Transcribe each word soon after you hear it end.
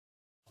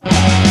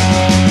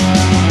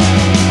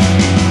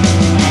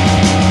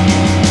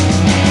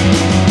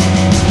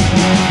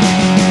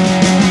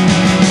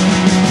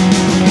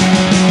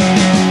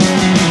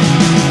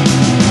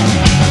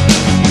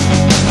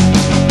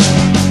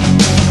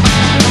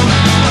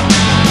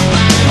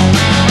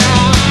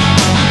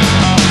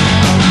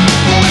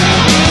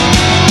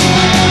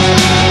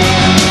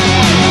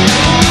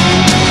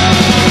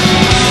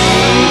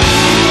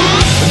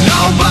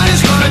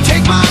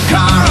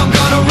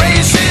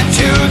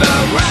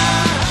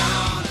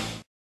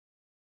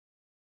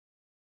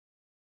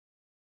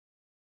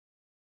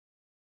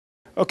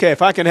Okay,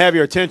 if I can have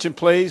your attention,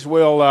 please.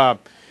 We'll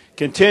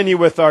continue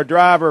with our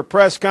driver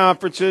press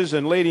conferences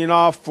and leading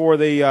off for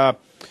the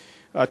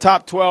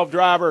top 12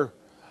 driver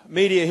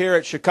media here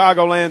at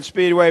Chicagoland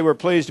Speedway. We're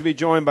pleased to be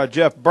joined by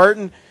Jeff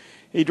Burton.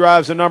 He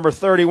drives the number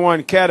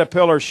 31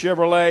 Caterpillar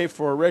Chevrolet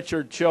for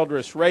Richard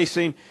Childress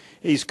Racing.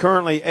 He's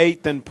currently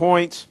 8th in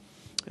points.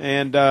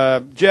 And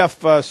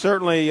Jeff,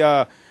 certainly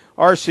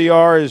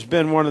RCR has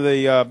been one of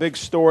the big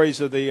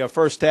stories of the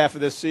first half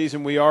of this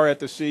season. We are at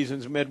the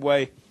season's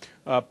midway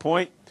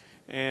point,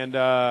 and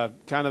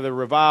kind of the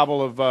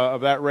revival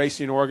of that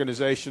racing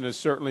organization has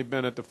certainly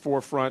been at the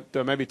forefront.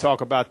 Maybe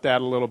talk about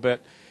that a little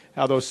bit,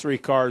 how those three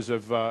cars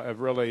have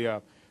really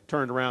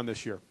turned around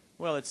this year.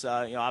 Well, it's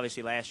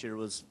obviously last year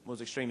was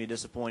extremely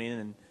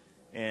disappointing,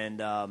 and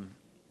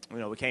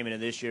we came into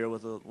this year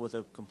with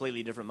a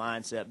completely different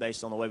mindset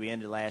based on the way we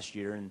ended last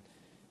year, and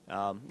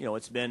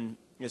it's been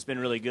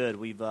really good.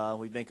 We've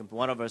been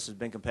one of us has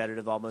been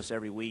competitive almost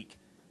every week.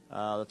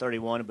 The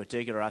 31 in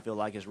particular, I feel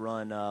like has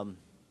run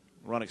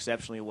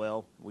exceptionally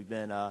well. We've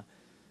been a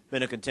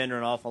contender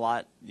an awful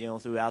lot,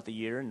 throughout the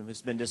year, and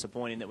it's been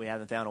disappointing that we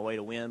haven't found a way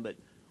to win. But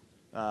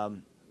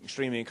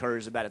extremely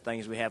encouraged about the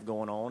things we have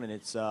going on, and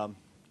it's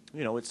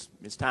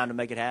time to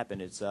make it happen.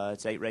 It's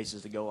 8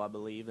 races to go, I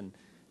believe,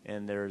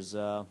 and there's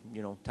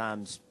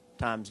time's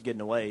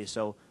getting away.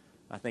 So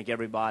I think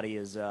everybody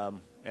is at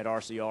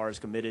RCR is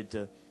committed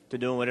to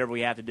doing whatever we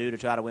have to do to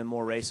try to win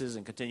more races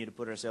and continue to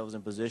put ourselves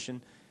in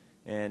position.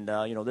 And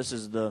this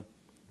is the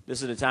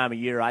time of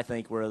year, I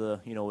think, where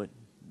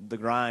the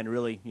grind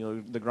really,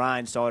 the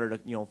grind started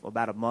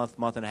about a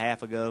month and a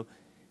half ago,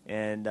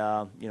 and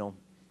a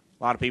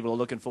lot of people are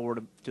looking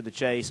forward to the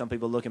chase. Some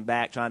people are looking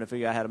back, trying to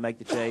figure out how to make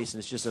the chase,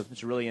 and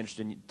it's a really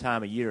interesting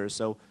time of year.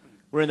 So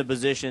we're in the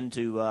position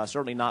to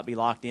certainly not be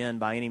locked in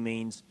by any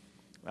means.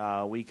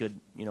 We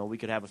could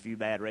have a few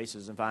bad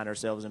races and find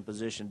ourselves in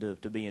position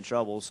to be in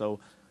trouble.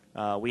 So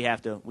we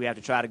have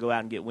to try to go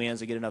out and get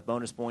wins and get enough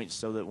bonus points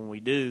so that when we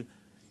do,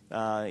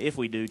 if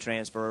we do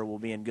transfer, we'll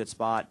be in a good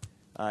spot.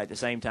 At the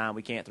same time,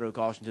 we can't throw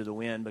caution to the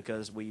wind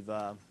because we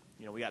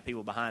got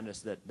people behind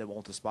us that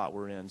want the spot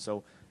we're in.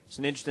 So it's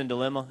an interesting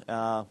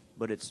dilemma,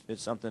 but it's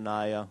something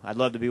I'd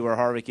love to be where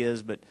Harvick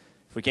is, but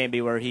if we can't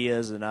be where he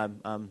is, then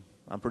I'm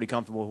pretty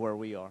comfortable with where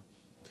we are.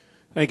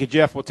 Thank you,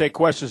 Jeff. We'll take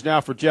questions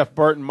now for Jeff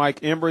Burton.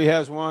 Mike Embry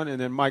has one,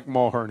 and then Mike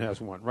Mulhern has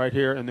one right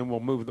here, and then we'll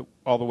move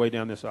all the way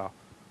down this aisle.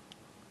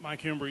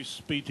 Mike Embry,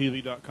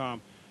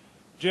 SpeedTV.com.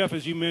 Jeff,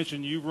 as you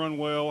mentioned, you've run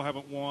well,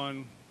 haven't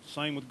won.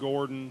 Same with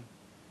Gordon.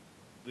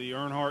 The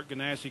Earnhardt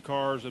Ganassi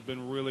cars have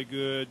been really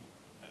good.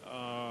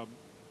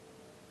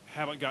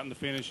 Haven't gotten the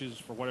finishes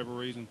for whatever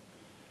reason.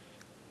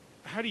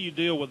 How do you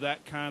deal with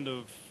that kind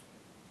of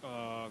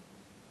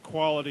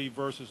quality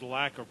versus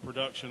lack of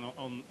production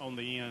on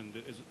the end?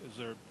 Is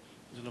it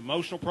an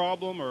emotional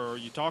problem, or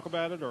you talk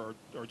about it, or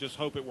just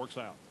hope it works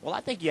out? Well,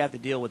 I think you have to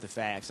deal with the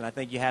facts, and I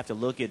think you have to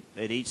look at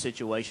each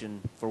situation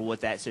for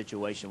what that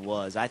situation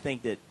was. I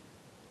think that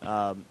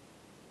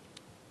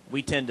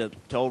we tend to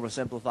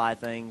oversimplify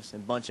things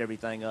and bunch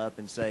everything up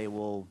and say,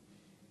 well,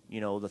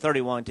 the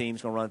 31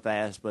 team's going to run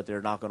fast, but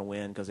they're not going to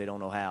win because they don't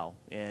know how.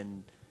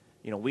 And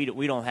we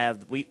don't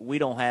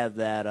have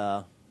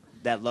that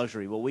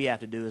luxury. What we have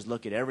to do is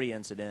look at every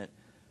incident,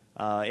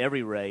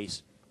 every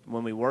race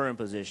when we were in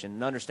position,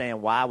 and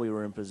understand why we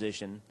were in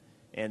position,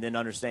 and then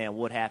understand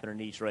what happened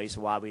in each race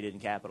and why we didn't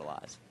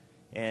capitalize.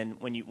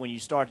 And when you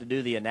start to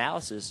do the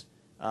analysis,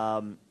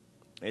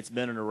 it's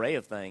been an array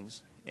of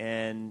things,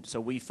 and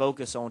so we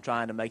focus on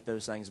trying to make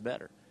those things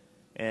better.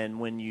 And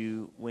when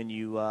you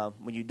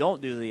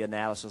don't do the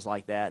analysis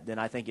like that, then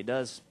I think it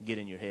does get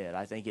in your head.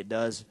 I think it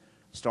does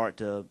start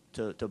to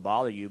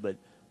bother you. But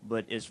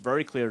it's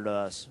very clear to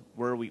us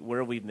where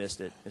we've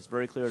missed it. It's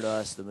very clear to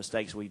us the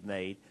mistakes we've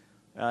made.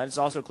 It's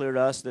also clear to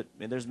us that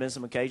there's been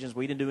some occasions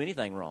we didn't do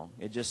anything wrong.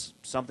 It just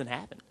something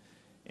happened,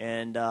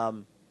 and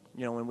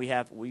when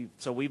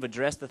we've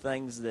addressed the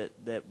things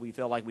that we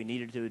felt like we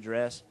needed to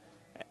address,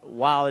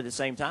 while at the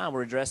same time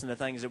we're addressing the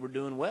things that we're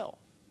doing well.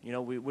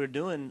 We're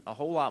doing a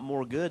whole lot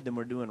more good than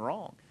we're doing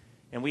wrong,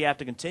 and we have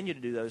to continue to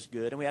do those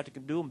good, and we have to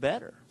do them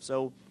better.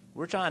 So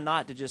we're trying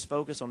not to just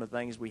focus on the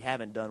things we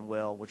haven't done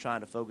well. We're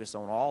trying to focus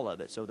on all of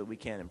it so that we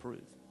can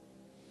improve.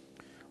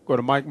 Go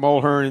to Mike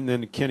Mulhern and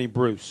then Kenny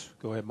Bruce.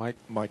 Go ahead, Mike.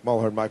 Mike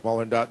Mulhern,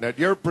 MikeMulhern.net.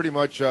 You're pretty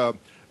much the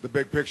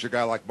big picture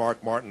guy like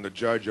Mark Martin, the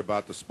judge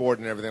about the sport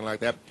and everything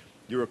like that.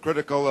 You were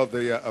critical of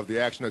the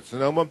action at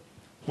Sonoma.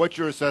 What's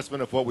your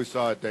assessment of what we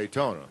saw at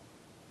Daytona?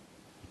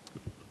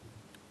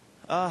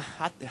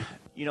 I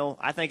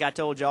think I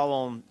told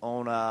y'all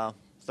on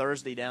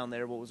Thursday down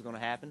there what was going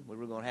to happen. We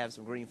were going to have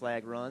some green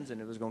flag runs,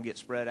 and it was going to get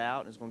spread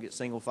out, and it was going to get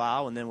single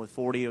file, and then with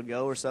 40 to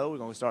go or so, we're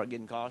going to start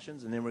getting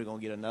cautions, and then we're going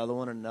to get another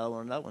one, and another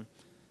one, and another one.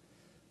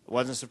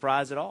 Wasn't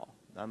surprised at all.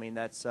 I mean,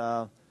 that's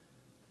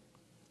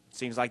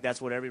seems like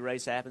that's what every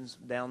race happens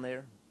down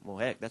there. Well,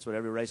 heck, that's what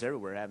every race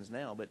everywhere happens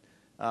now. But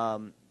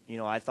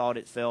I thought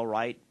it fell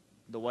right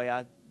the way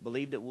I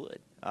believed it would.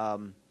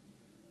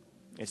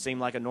 It seemed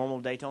like a normal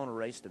Daytona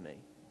race to me,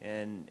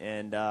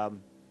 and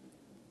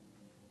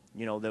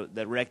you know,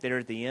 the wreck there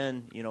at the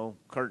end, you know,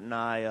 Kurt and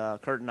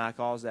I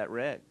caused that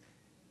wreck.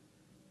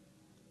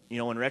 You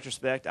know, in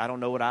retrospect, I don't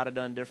know what I'd have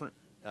done different.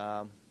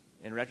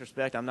 In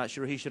retrospect, I'm not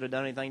sure he should have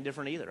done anything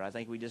different either. I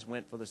think we just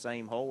went for the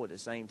same hole at the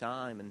same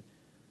time,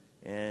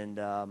 and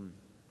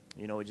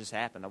you know, it just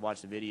happened. I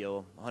watched the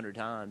video 100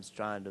 times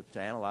trying to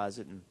analyze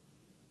it, and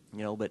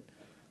you know, but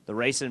the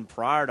racing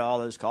prior to all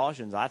those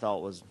cautions, I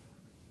thought was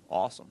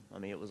awesome. I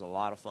mean, it was a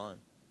lot of fun.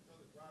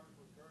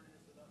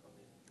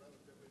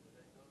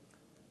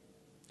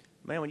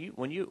 Man,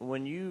 when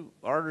you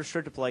are a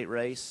restrictor plate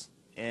race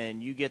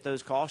and you get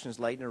those cautions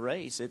late in the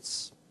race,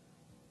 it's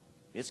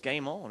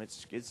game on.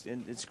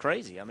 It's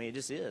crazy. I mean, it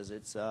just is.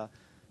 It's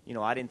you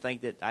know, I didn't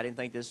think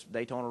this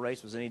Daytona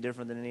race was any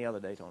different than any other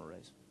Daytona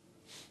race.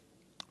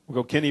 We'll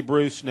go Kenny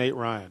Bruce, Nate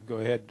Ryan. Go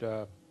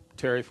ahead,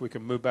 Terry, if we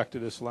can move back to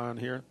this line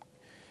here.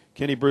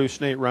 Kenny Bruce,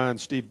 Nate Ryan,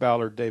 Steve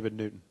Ballard, David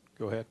Newton.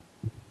 Go ahead.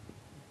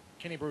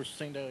 Kenny Bruce,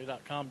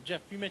 SceneDaily.com.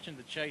 Jeff, you mentioned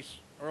the chase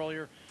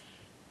earlier.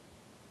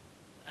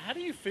 How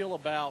do you feel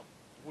about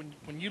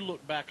when you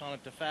look back on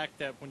it, the fact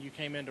that when you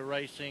came into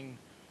racing,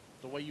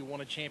 the way you won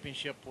a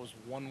championship was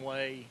one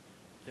way,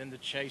 then the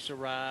chase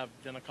arrived,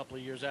 then a couple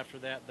of years after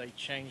that they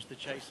changed the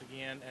chase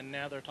again, and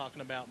now they're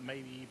talking about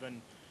maybe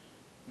even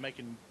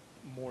making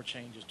more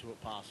changes to it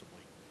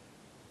possibly?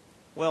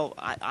 Well,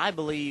 I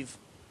believe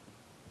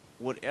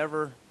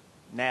whatever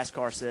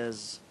NASCAR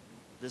says,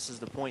 this is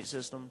the point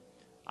system.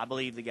 I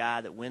believe the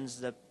guy that wins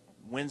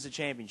the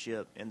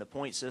championship in the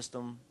point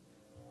system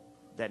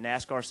that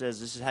NASCAR says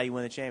this is how you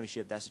win the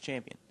championship, that's the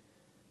champion.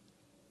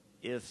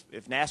 If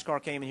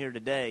NASCAR came in here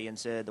today and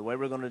said the way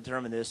we're going to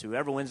determine this,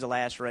 whoever wins the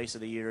last race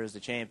of the year is the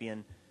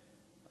champion,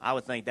 I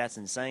would think that's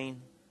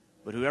insane.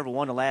 But whoever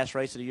won the last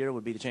race of the year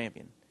would be the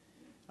champion.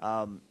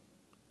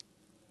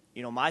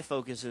 You know, my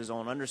focus is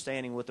on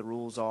understanding what the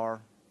rules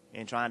are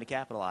and trying to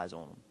capitalize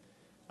on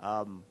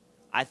them.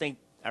 I think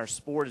our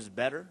sport is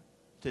better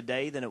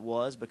today than it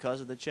was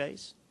because of the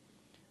chase.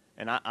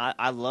 And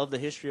I love the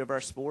history of our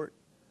sport,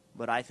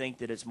 but I think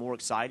that it's more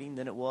exciting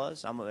than it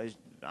was. I'm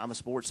a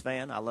sports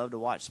fan. I love to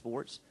watch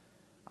sports.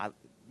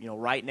 You know,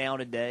 right now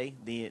today,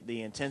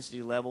 the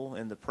intensity level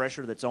and the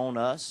pressure that's on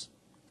us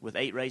with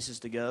 8 races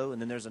to go, and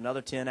then there's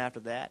another 10 after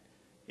that,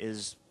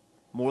 is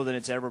more than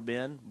it's ever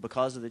been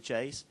because of the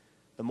chase.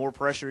 The more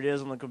pressure it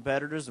is on the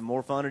competitors, the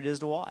more fun it is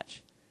to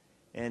watch.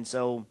 And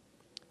so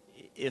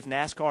if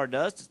NASCAR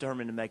does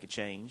determine to make a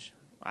change,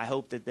 I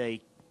hope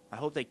they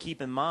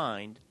keep in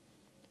mind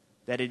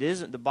that it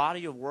isn't the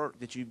body of work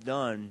that you've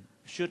done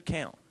should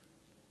count.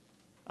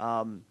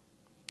 The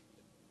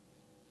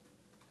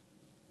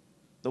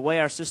way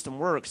our system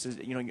works is,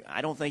 you know,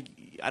 I don't think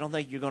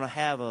you're going to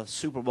have a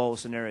Super Bowl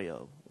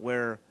scenario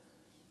where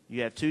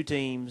you have 2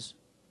 teams,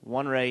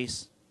 1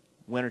 race,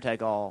 winner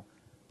take all.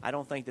 I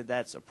don't think that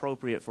that's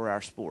appropriate for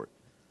our sport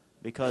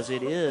because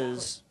it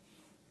is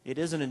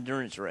an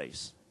endurance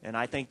race, and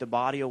I think the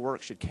body of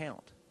work should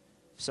count.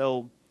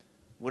 So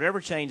whatever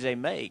change they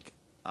make,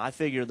 I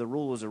figure the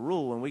rule is a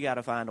rule, and we got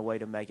to find a way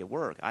to make it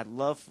work. I'd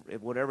love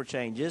if whatever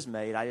change is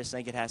made, I just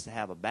think it has to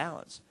have a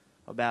balance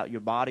about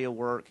your body of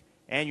work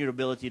and your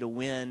ability to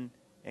win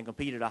and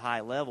compete at a high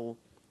level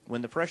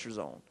when the pressure's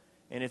on.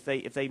 And if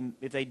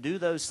they do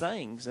those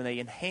things and they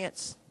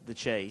enhance the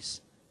chase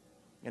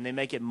and they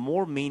make it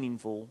more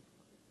meaningful,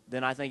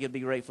 then I think it'd be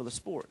great for the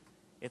sport.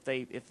 If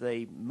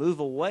they move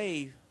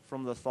away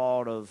from the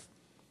thought of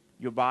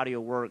your body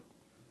of work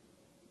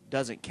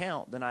doesn't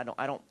count, then I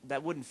don't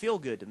that wouldn't feel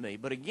good to me.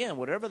 But again,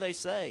 whatever they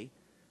say,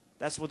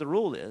 that's what the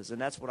rule is,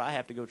 and that's what I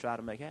have to go try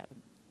to make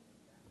happen.